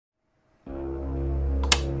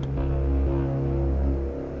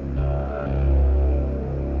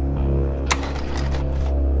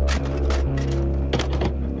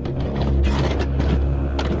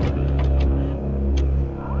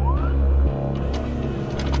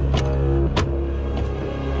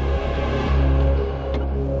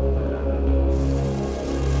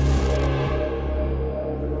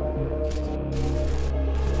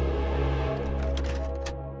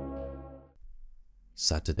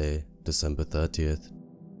Saturday, December 30th.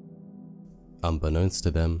 Unbeknownst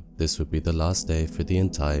to them, this would be the last day for the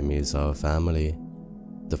entire Miyazawa family.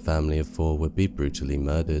 The family of 4 would be brutally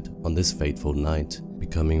murdered on this fateful night,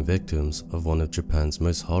 becoming victims of one of Japan's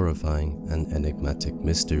most horrifying and enigmatic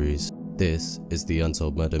mysteries. This is the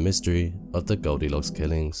unsolved murder mystery of the Goldilocks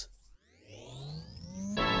killings.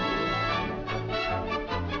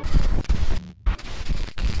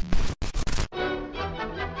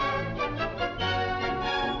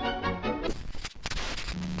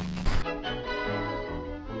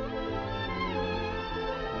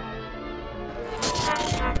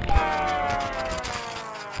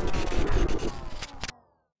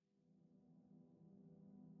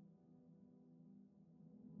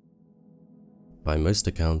 By most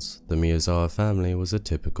accounts, the Miyazawa family was a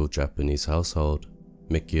typical Japanese household.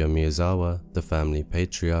 Mikio Miyazawa, the family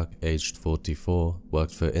patriarch aged 44,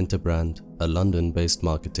 worked for Interbrand, a London-based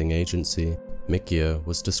marketing agency. Mikio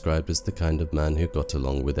was described as the kind of man who got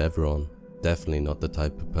along with everyone, definitely not the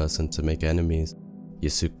type of person to make enemies.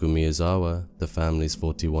 Yasuko Miyazawa, the family's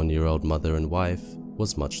 41-year-old mother and wife,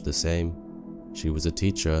 was much the same. She was a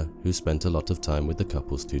teacher who spent a lot of time with the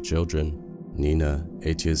couple's 2 children. Nina,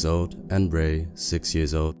 8 years old, and Ray, 6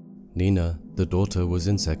 years old. Nina, the daughter, was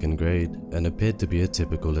in 2nd grade and appeared to be a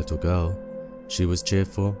typical little girl. She was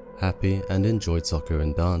cheerful, happy, and enjoyed soccer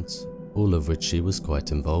and dance, all of which she was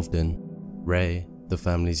quite involved in. Ray, the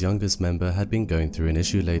family's youngest member, had been going through an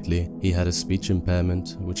issue lately. He had a speech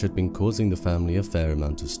impairment which had been causing the family a fair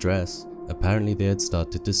amount of stress. Apparently they had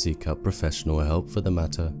started to seek out professional help for the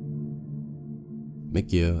matter.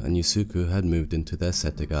 Mikio and Yusuke had moved into their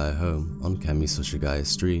Setagaya home on Kamisoshigaya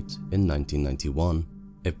Street in 1991.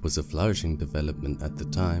 It was a flourishing development at the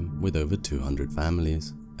time with over 200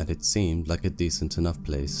 families, and it seemed like a decent enough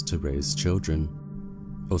place to raise children.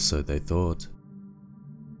 Or so they thought.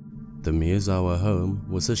 The Miyazawa home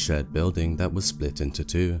was a shared building that was split into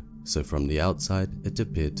 2, so from the outside it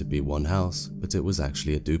appeared to be one house, but it was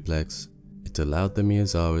actually a duplex. It allowed the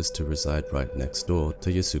Miyazawas to reside right next door to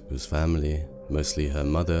Yasuko's family. Mostly her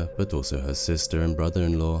mother, but also her sister and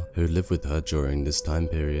brother-in-law who lived with her during this time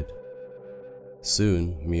period.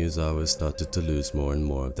 Soon, Miyazawa started to lose more and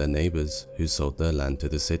more of their neighbors who sold their land to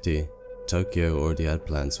the city. Tokyo already had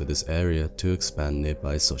plans for this area to expand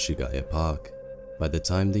nearby Soshigaya Park. By the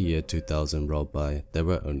time the year 2000 rolled by, there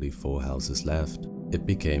were only 4 houses left. It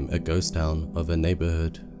became a ghost town of a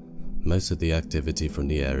neighborhood. Most of the activity from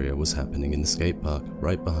the area was happening in the skate park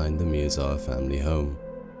right behind the Miyazawa family home.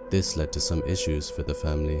 This led to some issues for the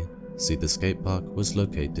family. See, the skate park was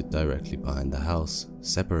located directly behind the house,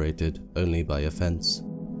 separated only by a fence.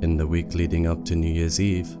 In the week leading up to New Year's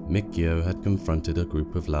Eve, Mikio had confronted a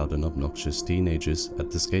group of loud and obnoxious teenagers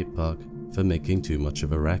at the skate park for making too much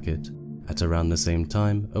of a racket. At around the same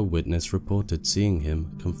time, a witness reported seeing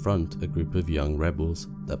him confront a group of young rebels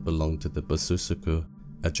that belonged to the Basusuku,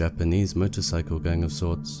 a Japanese motorcycle gang of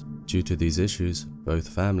sorts. Due to these issues, both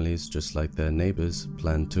families, just like their neighbors,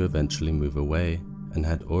 planned to eventually move away and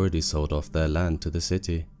had already sold off their land to the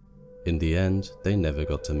city. In the end, they never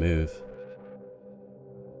got to move.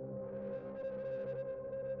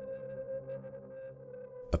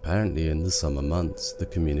 Apparently in the summer months, the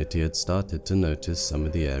community had started to notice some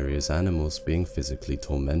of the area's animals being physically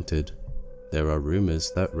tormented. There are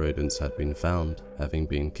rumors that rodents had been found, having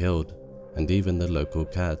been killed, and even the local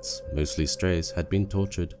cats, mostly strays, had been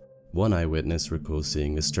tortured. One eyewitness recalls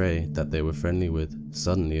seeing a stray that they were friendly with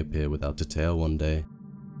suddenly appear without a tail one day.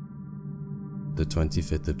 The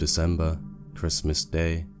 25th of December, Christmas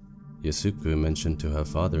Day, Yasuko mentioned to her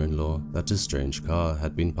father-in-law that a strange car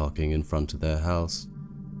had been parking in front of their house.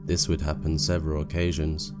 This would happen several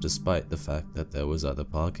occasions, despite the fact that there was other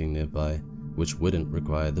parking nearby, which wouldn't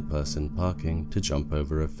require the person parking to jump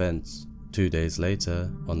over a fence. 2 days later,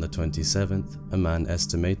 on the 27th, a man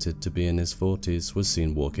estimated to be in his 40s was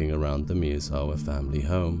seen walking around the Miyazawa family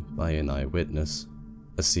home by an eyewitness.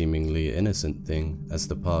 A seemingly innocent thing, as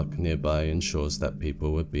the park nearby ensures that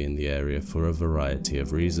people would be in the area for a variety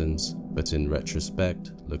of reasons, but in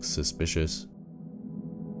retrospect looks suspicious.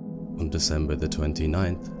 On December the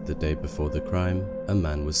 29th, the day before the crime, a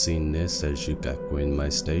man was seen near Seiju Gakuin-mai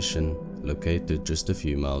Station, located just a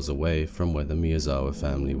few miles away from where the Miyazawa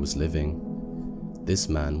family was living. This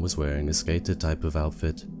man was wearing a skater type of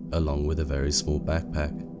outfit, along with a very small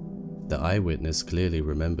backpack. The eyewitness clearly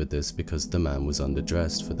remembered this because the man was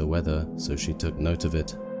underdressed for the weather, so she took note of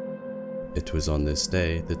it. It was on this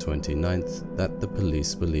day, the 29th, that the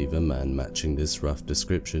police believe a man matching this rough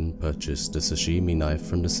description purchased a sashimi knife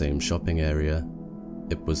from the same shopping area.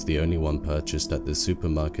 It was the only one purchased at the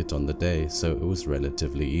supermarket on the day, so it was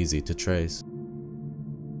relatively easy to trace.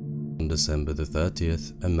 On December the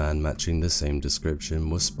 30th, a man matching the same description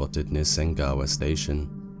was spotted near Sengawa Station,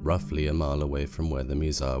 roughly a mile away from where the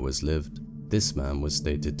Miyazawas lived. This man was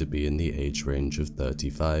stated to be in the age range of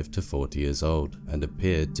 35 to 40 years old and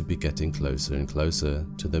appeared to be getting closer and closer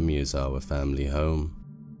to the Miyazawa family home.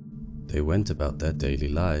 They went about their daily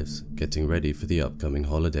lives, getting ready for the upcoming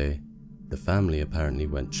holiday. The family apparently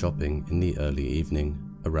went shopping in the early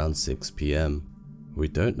evening, around 6 p.m. We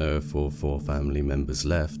don't know if all 4 family members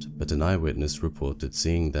left, but an eyewitness reported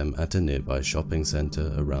seeing them at a nearby shopping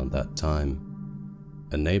center around that time.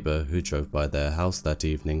 A neighbor who drove by their house that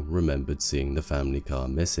evening remembered seeing the family car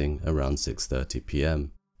missing around 6:30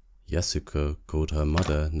 p.m. Yasuko called her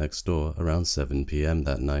mother next door around 7 p.m.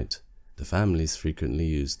 that night. The families frequently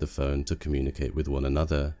used the phone to communicate with one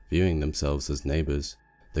another, viewing themselves as neighbors.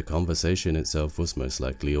 The conversation itself was most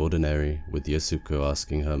likely ordinary, with Yasuko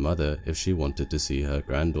asking her mother if she wanted to see her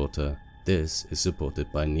granddaughter. This is supported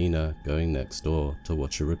by Nina going next door to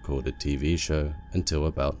watch a recorded TV show until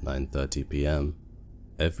about 9:30 p.m.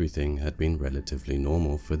 Everything had been relatively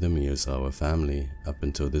normal for the Miyazawa family up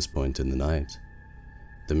until this point in the night.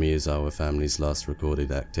 The Miyazawa family's last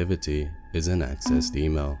recorded activity is an accessed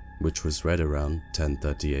email, which was read around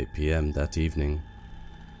 10:38 p.m. that evening.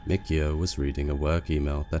 Mikio was reading a work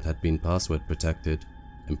email that had been password protected,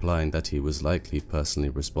 implying that he was likely personally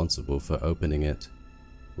responsible for opening it.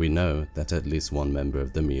 We know that at least one member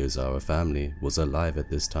of the Miyazawa family was alive at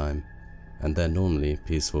this time, and their normally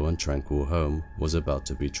peaceful and tranquil home was about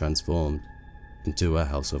to be transformed into a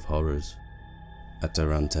house of horrors. At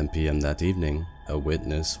around 10 p.m. that evening, a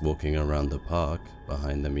witness walking around the park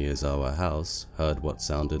behind the Miyazawa house heard what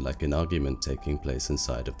sounded like an argument taking place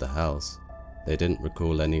inside of the house. They didn't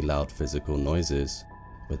recall any loud physical noises,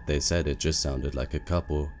 but they said it just sounded like a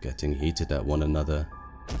couple getting heated at one another.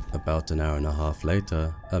 About an hour and a half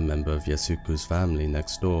later, a member of Yasuko's family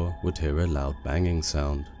next door would hear a loud banging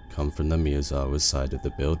sound come from the Miyazawa's side of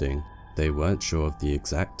the building. They weren't sure of the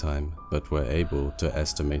exact time, but were able to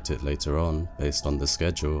estimate it later on based on the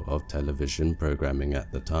schedule of television programming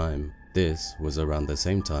at the time. This was around the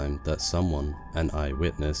same time that someone, an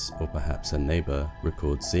eyewitness or perhaps a neighbor,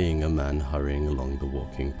 recalled seeing a man hurrying along the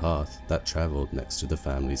walking path that traveled next to the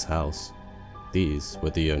family's house. These were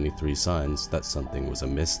the only 3 signs that something was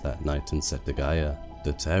amiss that night in Setagaya.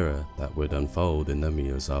 The terror that would unfold in the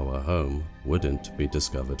Miyazawa home wouldn't be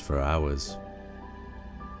discovered for hours.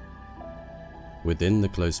 Within the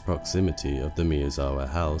close proximity of the Miyazawa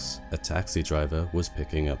house, a taxi driver was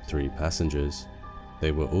picking up 3 passengers.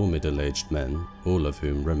 They were all middle-aged men, all of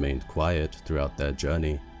whom remained quiet throughout their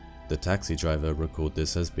journey. The taxi driver recalled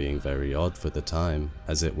this as being very odd for the time,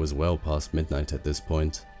 as it was well past midnight at this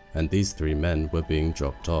point, and these 3 men were being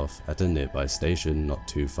dropped off at a nearby station not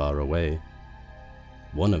too far away.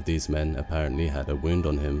 One of these men apparently had a wound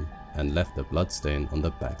on him and left a bloodstain on the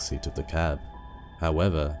back seat of the cab.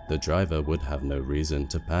 However, the driver would have no reason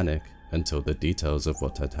to panic until the details of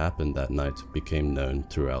what had happened that night became known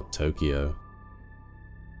throughout Tokyo.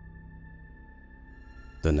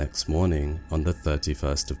 The next morning, on the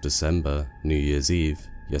 31st of December, New Year's Eve,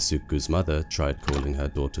 Yasuko's mother tried calling her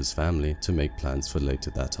daughter's family to make plans for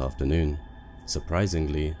later that afternoon.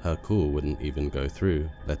 Surprisingly, her call wouldn't even go through,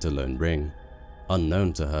 let alone ring.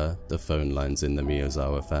 Unknown to her, the phone lines in the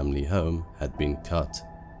Miyazawa family home had been cut,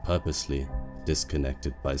 purposely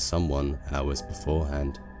disconnected by someone hours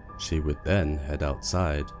beforehand. She would then head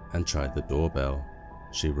outside and try the doorbell.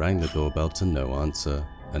 She rang the doorbell to no answer,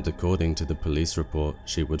 and according to the police report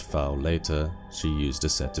she would file later, she used a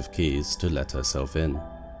set of keys to let herself in.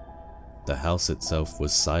 The house itself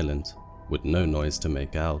was silent, with no noise to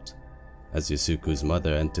make out. As Yasuko's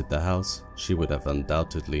mother entered the house, she would have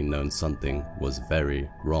undoubtedly known something was very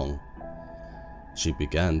wrong. She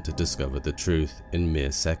began to discover the truth in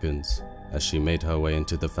mere seconds, as she made her way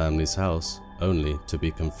into the family's house, only to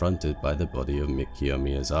be confronted by the body of Mikio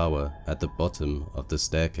Miyazawa at the bottom of the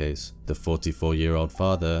staircase. The 44-year-old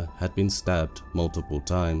father had been stabbed multiple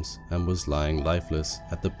times and was lying lifeless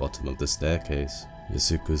at the bottom of the staircase.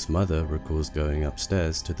 Yasuko's mother recalls going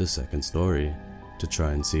upstairs to the 2nd story to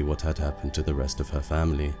try and see what had happened to the rest of her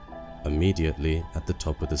family. Immediately at the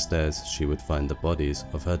top of the stairs, she would find the bodies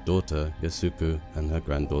of her daughter Yasuko and her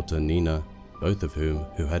granddaughter Nina, both of whom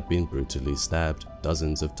had been brutally stabbed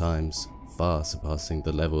dozens of times, far surpassing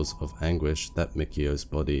the levels of anguish that Mikio's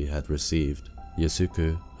body had received.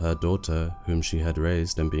 Yasuko, her daughter, whom she had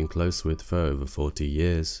raised and been close with for over 40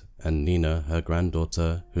 years, and Nina, her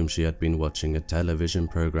granddaughter, whom she had been watching a television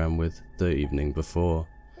program with the evening before,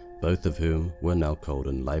 both of whom were now cold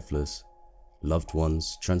and lifeless, loved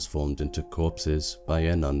ones transformed into corpses by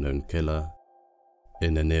an unknown killer.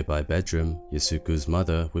 In a nearby bedroom, Yasuko's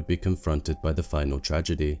mother would be confronted by the final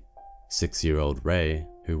tragedy. 6-year-old Rei,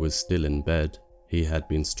 who was still in bed, he had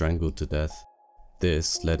been strangled to death.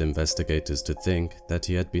 This led investigators to think that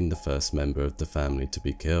he had been the first member of the family to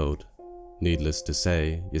be killed. Needless to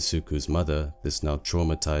say, Yasuko's mother, this now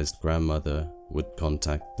traumatized grandmother, would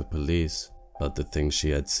contact the police, but the things she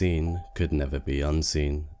had seen could never be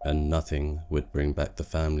unseen, and nothing would bring back the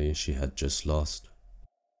family she had just lost.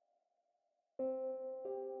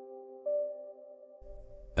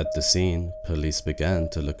 At the scene, police began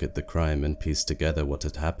to look at the crime and piece together what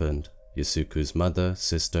had happened. Yasuko's mother,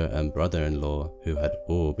 sister and brother-in-law, who had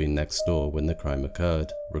all been next door when the crime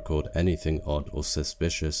occurred, recalled anything odd or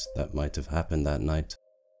suspicious that might have happened that night.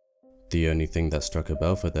 The only thing that struck a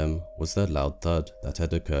bell for them was the loud thud that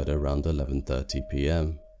had occurred around 11:30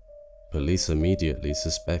 p.m. Police immediately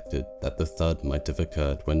suspected that the thud might have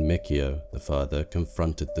occurred when Mikio, the father,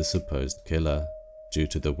 confronted the supposed killer. Due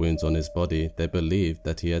to the wounds on his body, they believed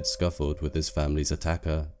that he had scuffled with his family's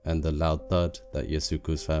attacker, and the loud thud that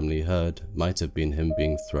Yasuko's family heard might have been him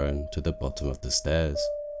being thrown to the bottom of the stairs.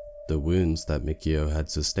 The wounds that Mikio had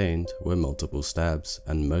sustained were multiple stabs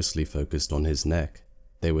and mostly focused on his neck.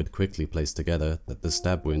 They would quickly place together that the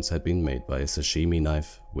stab wounds had been made by a sashimi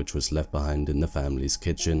knife, which was left behind in the family's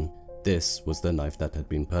kitchen. This was the knife that had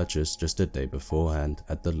been purchased just a day beforehand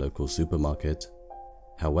at the local supermarket.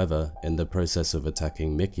 However, in the process of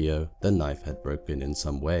attacking Mikio, the knife had broken in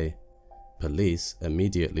some way. Police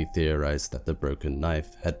immediately theorized that the broken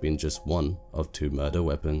knife had been just one of 2 murder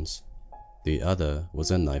weapons. The other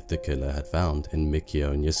was a knife the killer had found in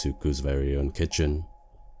Mikio and Yasuko's very own kitchen.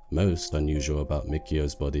 Most unusual about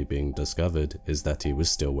Mikio's body being discovered is that he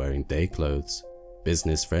was still wearing day clothes,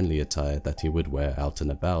 business-friendly attire that he would wear out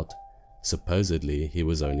and about. Supposedly, he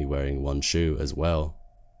was only wearing one shoe as well.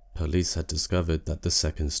 Police had discovered that the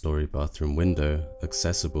second-story bathroom window,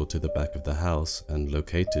 accessible to the back of the house and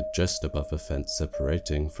located just above a fence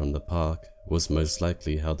separating from the park, was most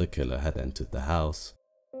likely how the killer had entered the house.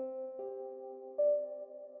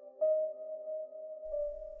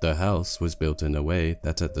 The house was built in a way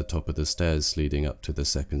that at the top of the stairs leading up to the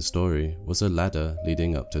second story was a ladder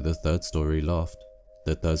leading up to the third-story loft.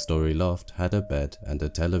 The third-story loft had a bed and a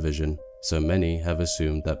television, so many have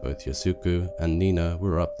assumed that both Yasuko and Nina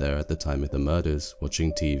were up there at the time of the murders,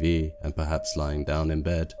 watching TV and perhaps lying down in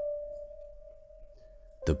bed.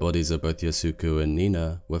 The bodies of both Yasuko and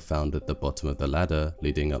Nina were found at the bottom of the ladder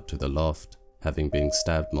leading up to the loft, having been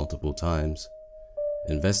stabbed multiple times.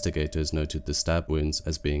 Investigators noted the stab wounds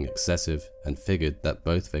as being excessive and figured that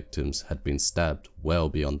both victims had been stabbed well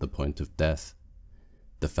beyond the point of death.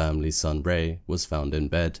 The family's son Rei was found in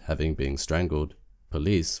bed having been strangled.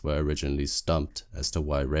 Police were originally stumped as to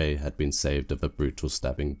why Rei had been saved of a brutal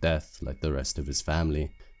stabbing death like the rest of his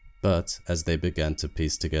family, but as they began to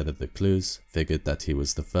piece together the clues, figured that he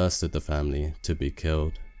was the first of the family to be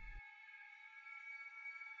killed.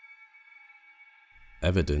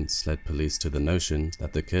 Evidence led police to the notion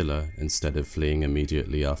that the killer, instead of fleeing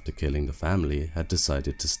immediately after killing the family, had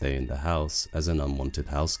decided to stay in the house as an unwanted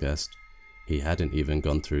houseguest. He hadn't even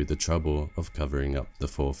gone through the trouble of covering up the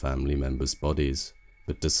 4 family members' bodies,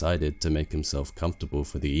 but decided to make himself comfortable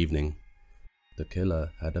for the evening. The killer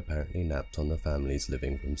had apparently napped on the family's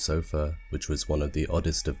living room sofa, which was one of the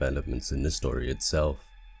oddest developments in the story itself.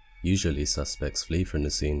 Usually suspects flee from the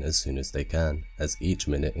scene as soon as they can, as each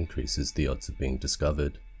minute increases the odds of being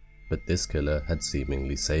discovered. But this killer had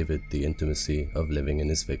seemingly savored the intimacy of living in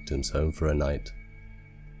his victim's home for a night.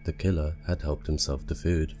 The killer had helped himself to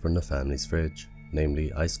food from the family's fridge,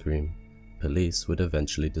 namely ice cream. Police would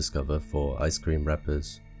eventually discover 4 ice cream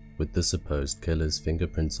wrappers, with the supposed killer's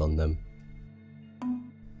fingerprints on them.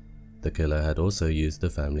 The killer had also used the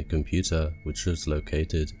family computer, which was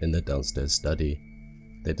located in the downstairs study.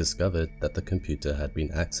 They discovered that the computer had been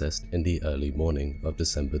accessed in the early morning of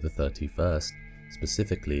December the 31st,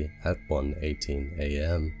 specifically at 1:18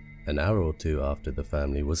 AM, an hour or 2 after the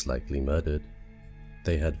family was likely murdered.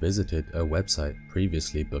 They had visited a website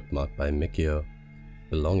previously bookmarked by Mikio,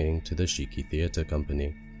 belonging to the Shiki Theatre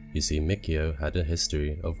Company. You see, Mikio had a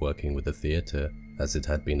history of working with the theatre, as it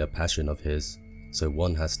had been a passion of his, so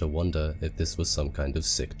one has to wonder if this was some kind of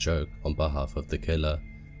sick joke on behalf of the killer,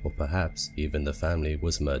 or perhaps even the family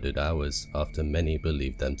was murdered hours after many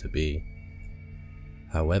believed them to be.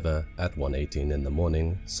 However, at 1:18 in the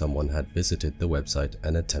morning, someone had visited the website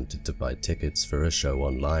and attempted to buy tickets for a show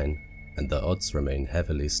online, and the odds remain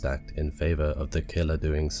heavily stacked in favor of the killer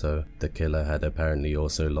doing so. The killer had apparently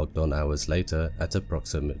also logged on hours later at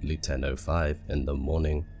approximately 10:05 in the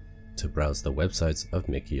morning to browse the websites of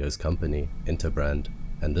Mikio's company, Interbrand,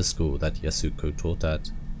 and the school that Yasuko taught at.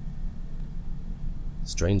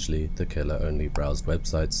 Strangely, the killer only browsed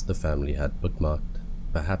websites the family had bookmarked,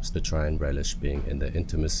 perhaps to try and relish being in the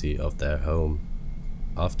intimacy of their home.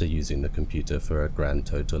 After using the computer for a grand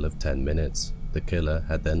total of 10 minutes, the killer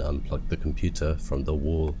had then unplugged the computer from the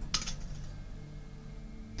wall.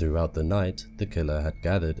 Throughout the night, the killer had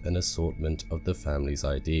gathered an assortment of the family's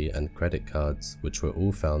ID and credit cards, which were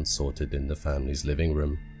all found sorted in the family's living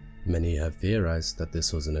room. Many have theorized that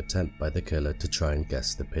this was an attempt by the killer to try and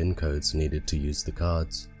guess the PIN codes needed to use the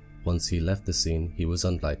cards. Once he left the scene, he was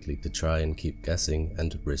unlikely to try and keep guessing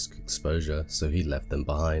and risk exposure, so he left them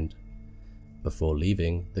behind. Before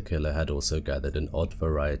leaving, the killer had also gathered an odd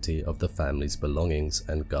variety of the family's belongings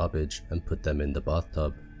and garbage and put them in the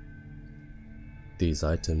bathtub. These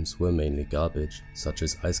items were mainly garbage, such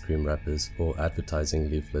as ice cream wrappers or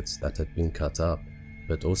advertising leaflets that had been cut up,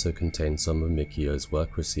 but also contained some of Mikio's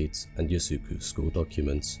work receipts and Yasuku's school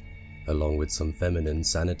documents, along with some feminine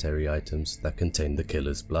sanitary items that contained the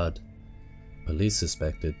killer's blood. Police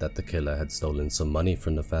suspected that the killer had stolen some money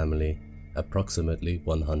from the family, approximately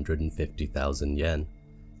 150,000 yen.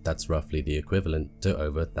 That's roughly the equivalent to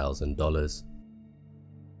over $1,000.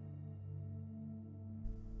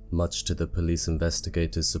 Much to the police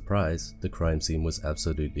investigators' surprise, the crime scene was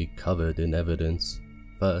absolutely covered in evidence.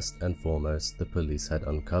 First and foremost, the police had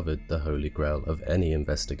uncovered the holy grail of any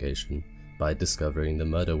investigation by discovering the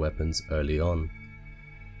murder weapons early on.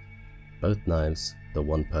 Both knives, the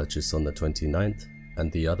one purchased on the 29th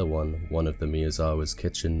and the other one of the Miyazawa's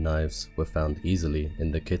kitchen knives, were found easily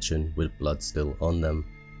in the kitchen with blood still on them.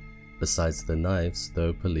 Besides the knives,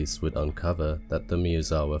 though, police would uncover that the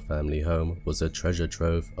Miyazawa family home was a treasure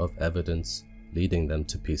trove of evidence, leading them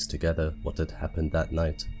to piece together what had happened that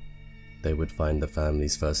night. They would find the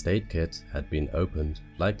family's first aid kit had been opened,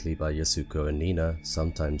 likely by Yasuko and Nina,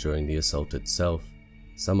 sometime during the assault itself.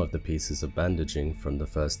 Some of the pieces of bandaging from the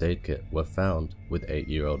first aid kit were found with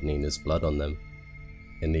 8-year-old Nina's blood on them.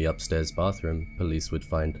 In the upstairs bathroom, police would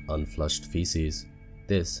find unflushed feces.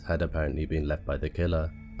 This had apparently been left by the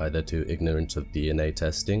killer, either too ignorant of DNA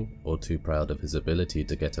testing or too proud of his ability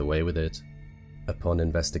to get away with it. Upon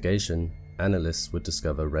investigation, analysts would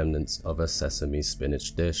discover remnants of a sesame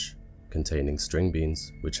spinach dish containing string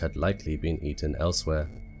beans, which had likely been eaten elsewhere.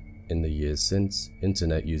 In the years since,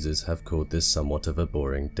 internet users have called this somewhat of a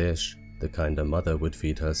boring dish, the kind a mother would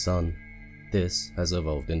feed her son. This has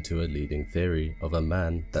evolved into a leading theory of a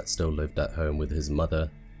man that still lived at home with his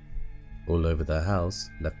mother. All over the house,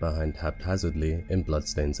 left behind haphazardly in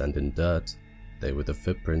bloodstains and in dirt, they were the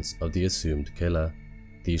footprints of the assumed killer.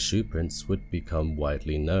 These shoe prints would become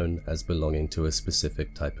widely known as belonging to a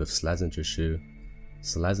specific type of Slazenger shoe.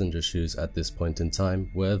 Slazenger shoes at this point in time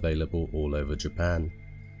were available all over Japan,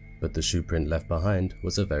 but the shoe print left behind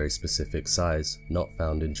was a very specific size, not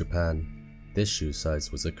found in Japan. This shoe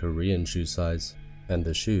size was a Korean shoe size, and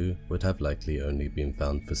the shoe would have likely only been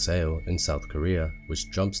found for sale in South Korea, which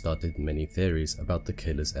jump-started many theories about the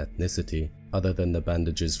killer's ethnicity. Other than the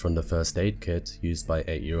bandages from the first aid kit used by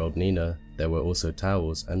 8-year-old Nina, there were also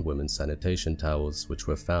towels and women's sanitation towels which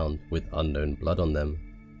were found with unknown blood on them.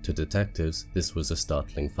 To detectives, this was a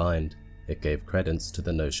startling find. It gave credence to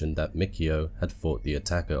the notion that Mikio had fought the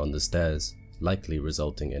attacker on the stairs, likely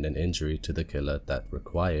resulting in an injury to the killer that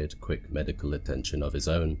required quick medical attention of his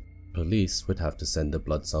own. Police would have to send the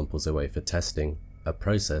blood samples away for testing, a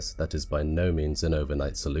process that is by no means an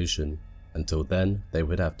overnight solution. Until then, they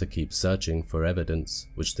would have to keep searching for evidence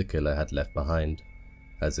which the killer had left behind,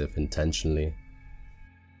 as if intentionally.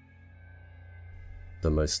 The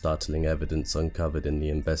most startling evidence uncovered in the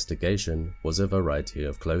investigation was a variety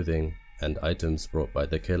of clothing and items brought by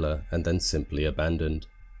the killer and then simply abandoned.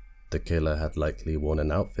 The killer had likely worn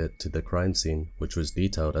an outfit to the crime scene which was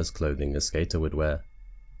detailed as clothing a skater would wear.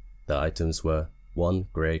 The items were 1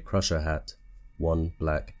 grey crusher hat, 1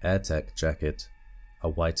 black AirTech jacket, a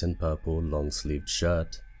white and purple long-sleeved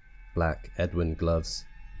shirt, black Edwin gloves,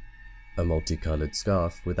 a multicolored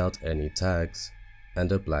scarf without any tags,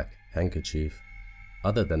 and a black handkerchief.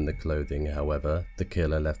 Other than the clothing, however, the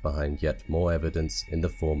killer left behind yet more evidence in the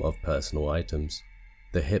form of personal items.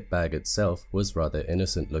 The hip bag itself was rather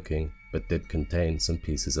innocent looking, but did contain some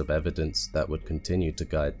pieces of evidence that would continue to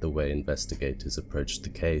guide the way investigators approached the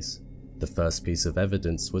case. The first piece of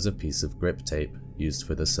evidence was a piece of grip tape used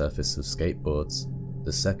for the surface of skateboards.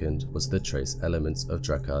 The second was the trace elements of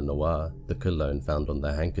Drakkar Noir, the cologne found on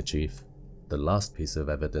the handkerchief. The last piece of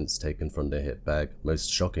evidence taken from the hip bag,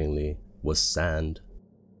 most shockingly, was sand.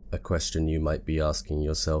 A question you might be asking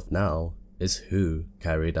yourself now is who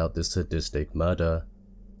carried out this sadistic murder?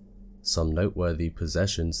 Some noteworthy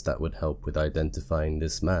possessions that would help with identifying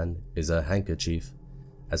this man is a handkerchief,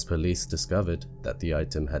 as police discovered that the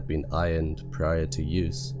item had been ironed prior to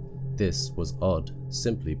use. This was odd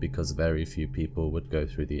simply because very few people would go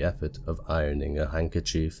through the effort of ironing a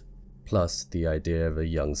handkerchief. Plus, the idea of a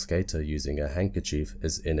young skater using a handkerchief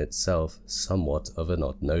is in itself somewhat of an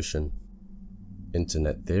odd notion.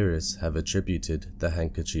 Internet theorists have attributed the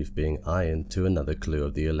handkerchief being ironed to another clue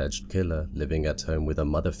of the alleged killer living at home with a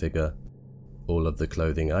mother figure. All of the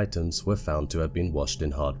clothing items were found to have been washed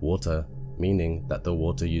in hard water, meaning that the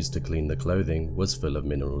water used to clean the clothing was full of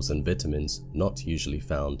minerals and vitamins not usually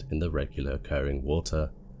found in the regular occurring water.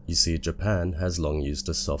 You see, Japan has long used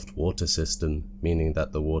a soft water system, meaning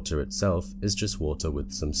that the water itself is just water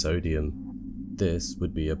with some sodium. This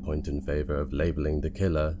would be a point in favor of labeling the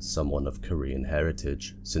killer someone of Korean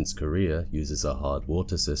heritage, since Korea uses a hard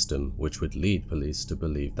water system, which would lead police to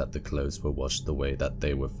believe that the clothes were washed the way that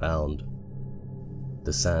they were found.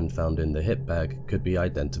 The sand found in the hip bag could be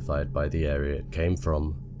identified by the area it came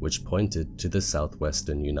from, which pointed to the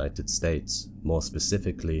southwestern United States, more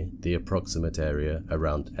specifically the approximate area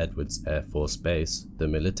around Edwards Air Force Base, the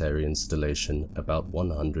military installation about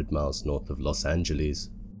 100 miles north of Los Angeles.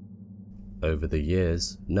 Over the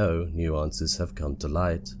years, no new answers have come to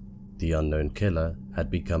light. The unknown killer had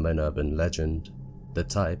become an urban legend, the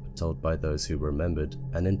type told by those who remembered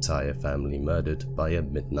an entire family murdered by a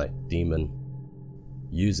midnight demon.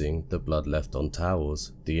 Using the blood left on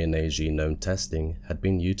towels, DNA genome testing had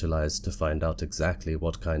been utilized to find out exactly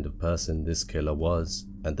what kind of person this killer was,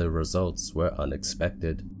 and the results were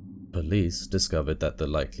unexpected. Police discovered that the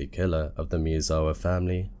likely killer of the Miyazawa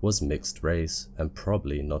family was mixed race and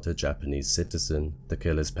probably not a Japanese citizen. The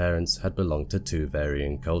killer's parents had belonged to two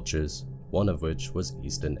varying cultures, one of which was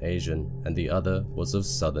Eastern Asian and the other was of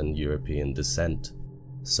Southern European descent.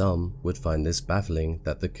 Some would find this baffling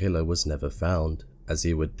that the killer was never found, as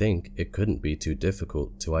you would think it couldn't be too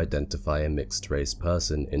difficult to identify a mixed-race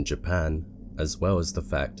person in Japan, as well as the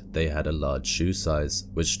fact they had a large shoe size,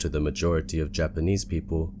 which to the majority of Japanese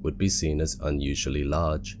people would be seen as unusually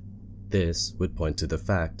large. This would point to the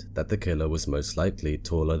fact that the killer was most likely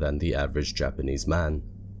taller than the average Japanese man.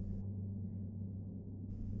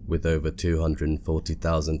 With over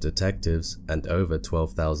 240,000 detectives and over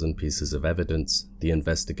 12,000 pieces of evidence, the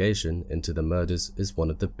investigation into the murders is one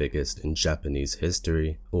of the biggest in Japanese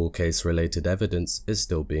history. All case-related evidence is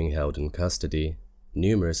still being held in custody.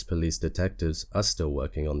 Numerous police detectives are still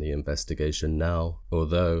working on the investigation now,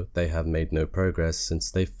 although they have made no progress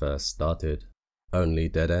since they first started. Only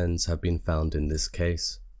dead ends have been found in this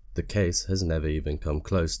case. The case has never even come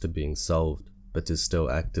close to being solved, but is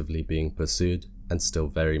still actively being pursued and still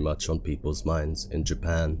very much on people's minds in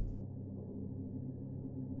Japan.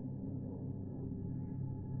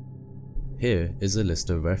 Here is a list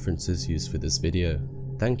of references used for this video.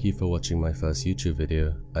 Thank you for watching my first YouTube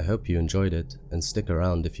video. I hope you enjoyed it, and stick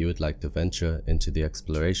around if you would like to venture into the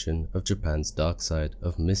exploration of Japan's dark side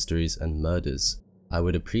of mysteries and murders. I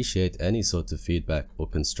would appreciate any sort of feedback or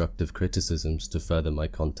constructive criticisms to further my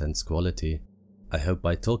content's quality. I hope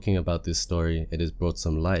by talking about this story it has brought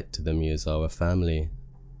some light to the Miyazawa family.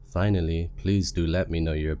 Finally, please do let me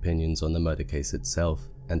know your opinions on the murder case itself,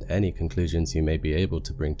 and any conclusions you may be able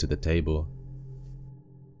to bring to the table.